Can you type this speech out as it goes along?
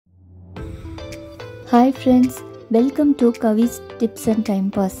Hi friends, welcome to Kavi's Tips and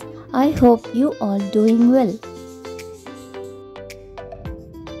TimePass. I hope you all doing well.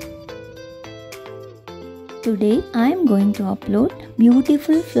 Today I am going to upload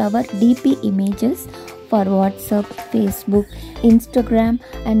beautiful flower DP images for WhatsApp, Facebook, Instagram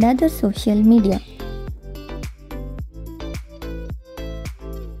and other social media.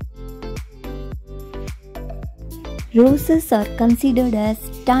 Roses are considered as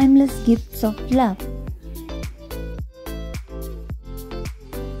timeless gifts of love.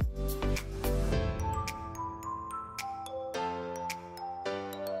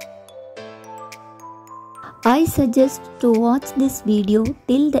 I suggest to watch this video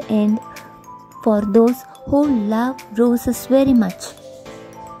till the end for those who love roses very much.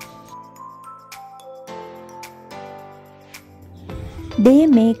 They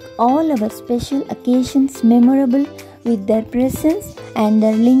make all our special occasions memorable with their presence and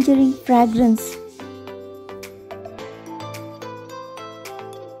their lingering fragrance.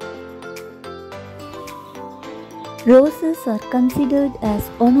 Roses are considered as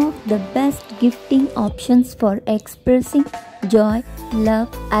one of the best gifting options for expressing joy, love,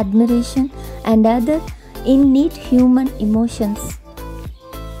 admiration, and other innate human emotions.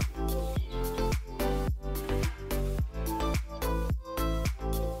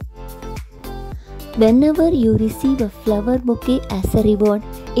 Whenever you receive a flower bouquet as a reward,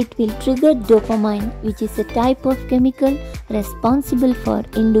 it will trigger dopamine, which is a type of chemical responsible for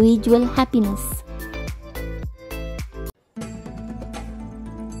individual happiness.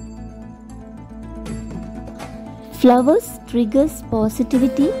 Flowers triggers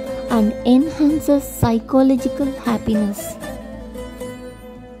positivity and enhances psychological happiness.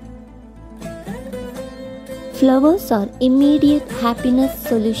 Flowers are immediate happiness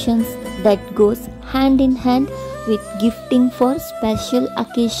solutions that goes hand in hand with gifting for special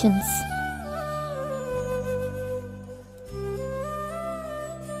occasions.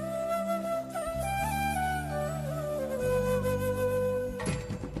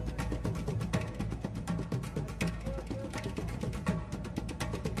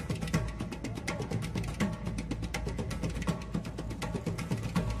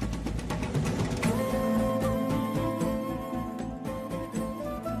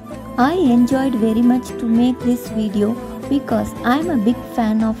 I enjoyed very much to make this video because I am a big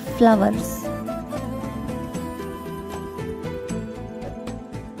fan of flowers.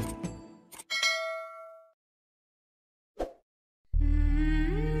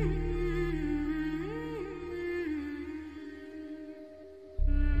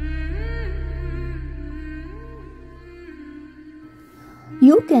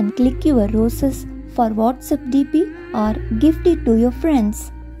 You can click your roses for WhatsApp DP or gift it to your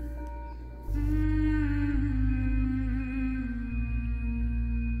friends.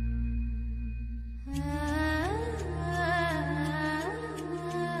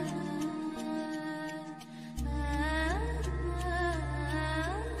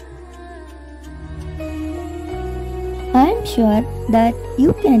 I am sure that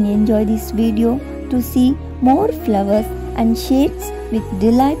you can enjoy this video to see more flowers and shades with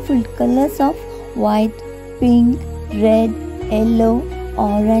delightful colors of white, pink, red, yellow,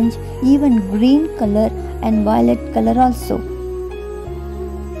 orange, even green color and violet color also.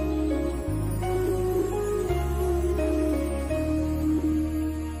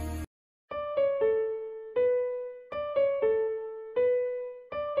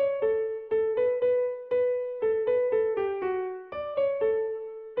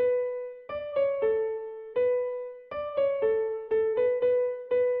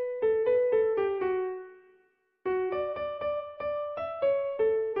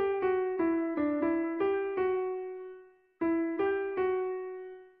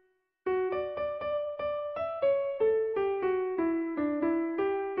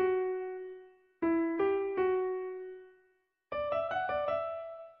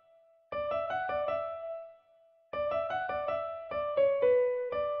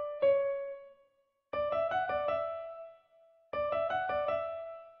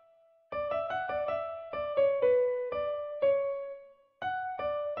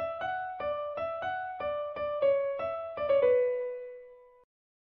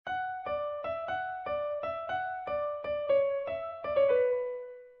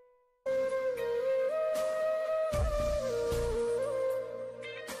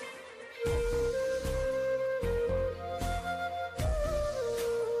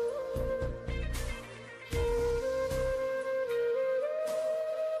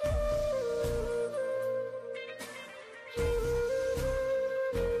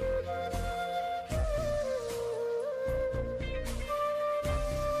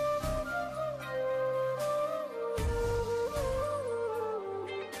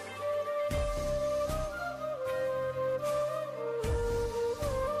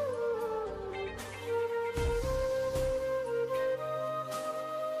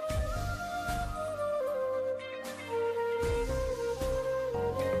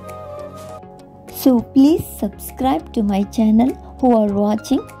 So please subscribe to my channel who are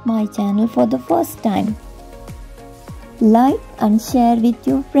watching my channel for the first time. Like and share with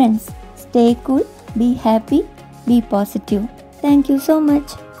your friends. Stay cool, be happy, be positive. Thank you so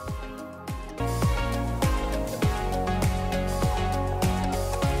much.